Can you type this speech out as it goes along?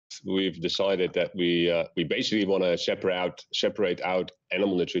we've decided that we basically want to separate out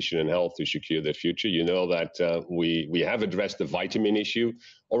animal nutrition and health to secure the future. You know that we have addressed the vitamin issue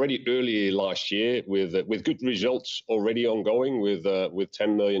already early last year with good results already ongoing with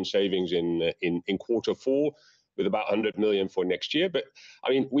 10 million savings in Q4. With about 100 million for next year. But I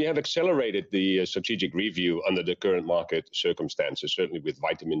mean, we have accelerated the strategic review under the current market circumstances, certainly with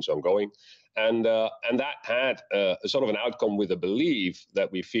vitamins ongoing. And that had a sort of an outcome with a belief that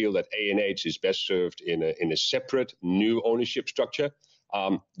we feel that A&H is best served in a separate new ownership structure.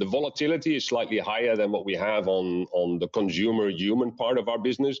 The volatility is slightly higher than what we have on the consumer human part of our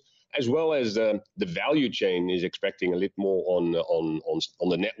business, as well as the value chain is expecting a little more on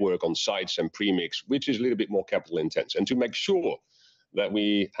the network, on sites and premix, which is a little bit more capital intense. And to make sure that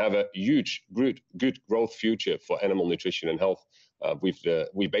we have a huge, good growth future for animal nutrition and health,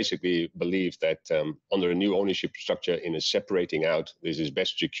 we basically believe that under a new ownership structure in a separating out, this is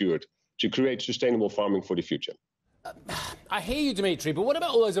best secured to create sustainable farming for the future. I hear you, Dimitri, but what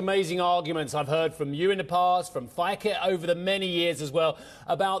about all those amazing arguments I've heard from you in the past, from Feike over the many years as well,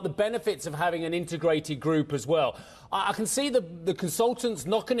 about the benefits of having an integrated group as well? I can see the consultants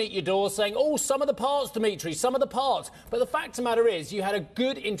knocking at your door saying, oh, some of the parts, Dimitri, some of the parts. But the fact of the matter is, you had a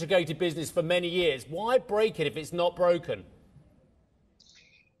good integrated business for many years. Why break it if it's not broken?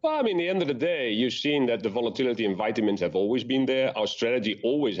 Well, I mean, at the end of the day, you've seen that the volatility in vitamins have always been there. Our strategy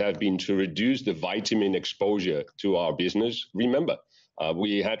always has been to reduce the vitamin exposure to our business. Remember,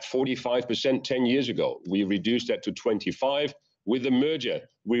 we had 45% 10 years ago. We reduced that to 25%. With the merger,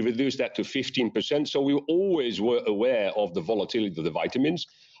 we reduced that to 15%. So we always were aware of the volatility of the vitamins.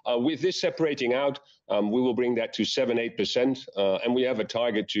 With this separating out, we will bring that to 7-8%, and we have a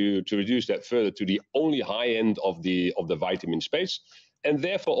target to reduce that further to the only high end of the vitamin space. And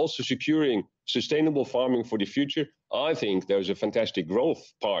therefore also securing sustainable farming for the future. I think there's a fantastic growth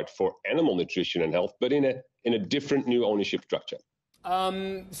part for animal nutrition and health, but in a different new ownership structure.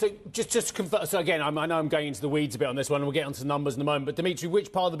 So just to confirm, so again, I know I'm going into the weeds a bit on this one, and we'll get onto the numbers in a moment, but Dimitri,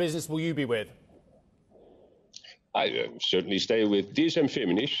 which part of the business will you be with? I certainly stay with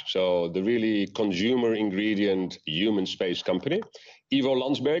DSM-Firmenich, so the really consumer ingredient human space company. Ivo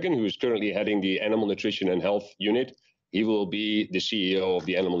Landsbergen, who is currently heading the animal nutrition and health unit, he will be the CEO of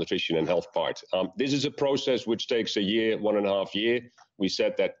the animal nutrition and health part. This is a process which takes a year, 1.5 years. We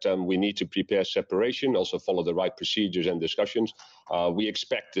said that we need to prepare separation, also follow the right procedures and discussions. We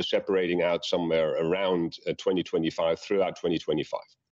expect the separating out somewhere around 2025, throughout 2025.